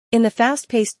In the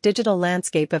fast-paced digital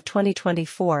landscape of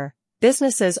 2024,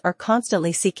 businesses are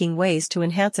constantly seeking ways to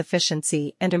enhance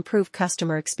efficiency and improve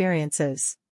customer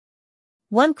experiences.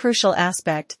 One crucial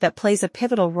aspect that plays a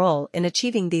pivotal role in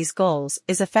achieving these goals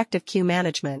is effective queue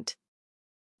management.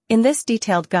 In this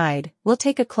detailed guide, we'll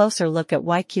take a closer look at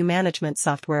why queue management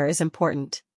software is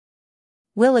important.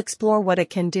 We'll explore what it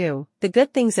can do, the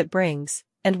good things it brings,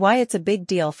 and why it's a big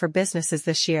deal for businesses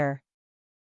this year.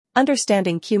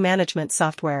 Understanding queue management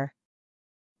software.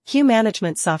 Queue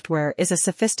management software is a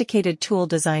sophisticated tool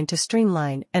designed to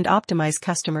streamline and optimize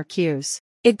customer queues.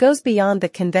 It goes beyond the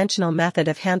conventional method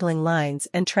of handling lines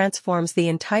and transforms the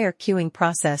entire queuing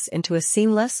process into a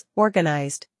seamless,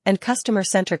 organized, and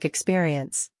customer-centric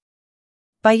experience.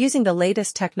 By using the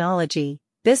latest technology,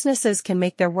 businesses can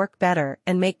make their work better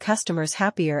and make customers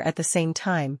happier at the same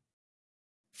time.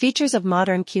 Features of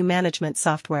modern queue management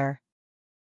software.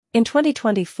 In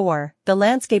 2024, the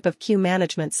landscape of queue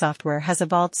management software has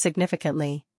evolved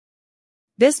significantly.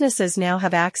 Businesses now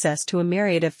have access to a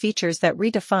myriad of features that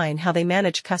redefine how they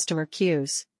manage customer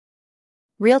queues.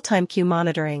 Real-time queue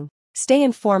monitoring. Stay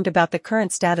informed about the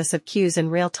current status of queues in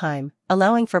real time,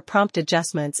 allowing for prompt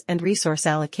adjustments and resource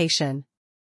allocation.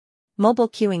 Mobile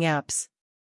queuing apps.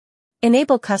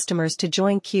 Enable customers to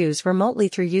join queues remotely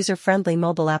through user-friendly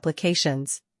mobile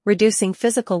applications, reducing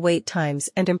physical wait times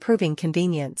and improving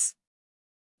convenience.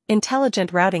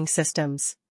 Intelligent routing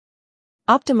systems.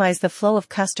 Optimize the flow of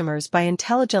customers by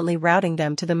intelligently routing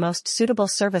them to the most suitable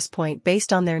service point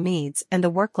based on their needs and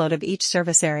the workload of each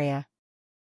service area.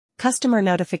 Customer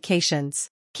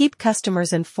notifications. Keep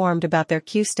customers informed about their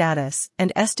queue status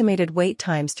and estimated wait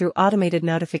times through automated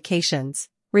notifications,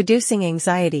 reducing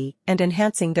anxiety and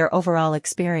enhancing their overall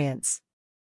experience.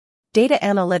 Data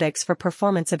analytics for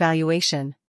performance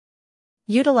evaluation.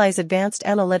 Utilize advanced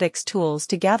analytics tools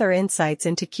to gather insights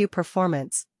into queue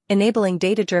performance, enabling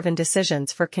data-driven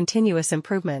decisions for continuous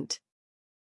improvement.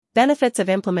 Benefits of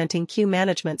implementing queue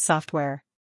management software.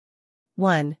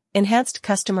 1. Enhanced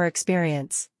customer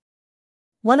experience.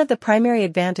 One of the primary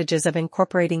advantages of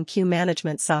incorporating queue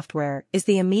management software is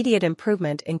the immediate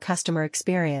improvement in customer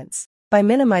experience. By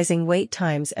minimizing wait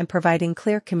times and providing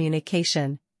clear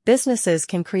communication, businesses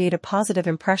can create a positive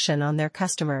impression on their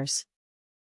customers.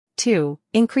 2.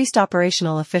 Increased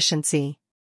operational efficiency.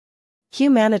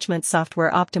 Queue management software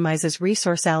optimizes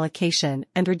resource allocation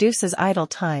and reduces idle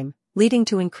time, leading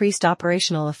to increased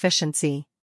operational efficiency.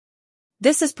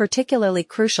 This is particularly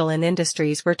crucial in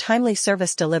industries where timely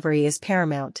service delivery is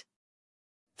paramount.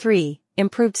 3.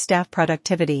 Improved staff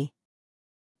productivity.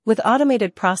 With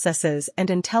automated processes and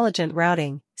intelligent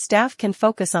routing, staff can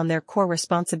focus on their core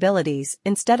responsibilities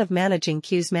instead of managing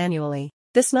queues manually.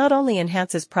 This not only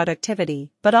enhances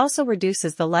productivity but also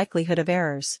reduces the likelihood of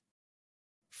errors.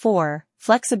 4.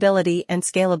 Flexibility and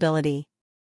scalability.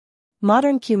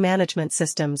 Modern queue management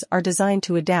systems are designed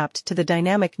to adapt to the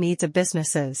dynamic needs of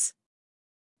businesses.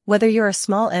 Whether you're a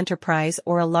small enterprise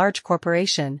or a large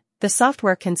corporation, the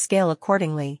software can scale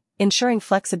accordingly, ensuring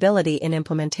flexibility in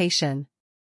implementation.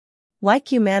 Why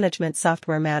queue management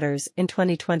software matters in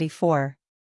 2024.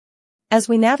 As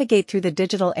we navigate through the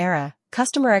digital era,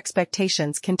 customer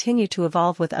expectations continue to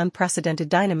evolve with unprecedented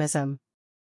dynamism.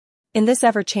 In this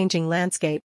ever-changing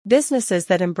landscape, businesses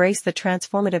that embrace the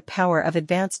transformative power of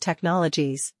advanced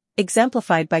technologies,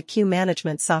 exemplified by queue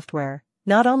management software,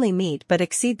 not only meet but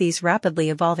exceed these rapidly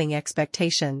evolving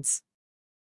expectations.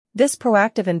 This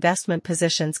proactive investment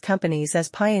positions companies as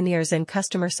pioneers in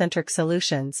customer-centric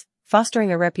solutions,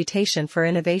 fostering a reputation for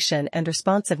innovation and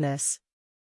responsiveness.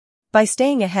 By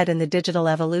staying ahead in the digital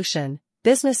evolution,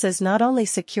 businesses not only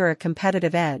secure a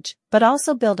competitive edge, but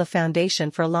also build a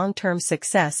foundation for long-term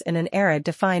success in an era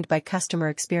defined by customer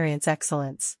experience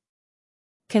excellence.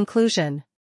 Conclusion.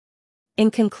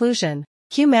 In conclusion,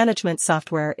 queue management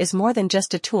software is more than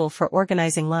just a tool for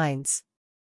organizing lines.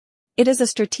 It is a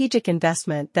strategic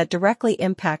investment that directly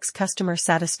impacts customer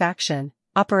satisfaction,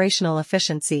 operational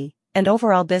efficiency, and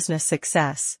overall business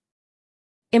success.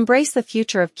 Embrace the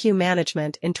future of queue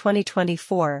management in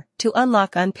 2024 to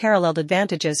unlock unparalleled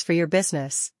advantages for your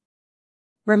business.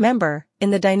 Remember,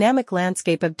 in the dynamic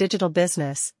landscape of digital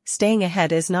business, staying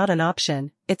ahead is not an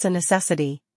option, it's a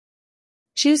necessity.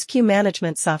 Choose queue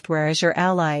management software as your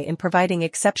ally in providing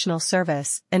exceptional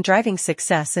service and driving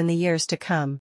success in the years to come.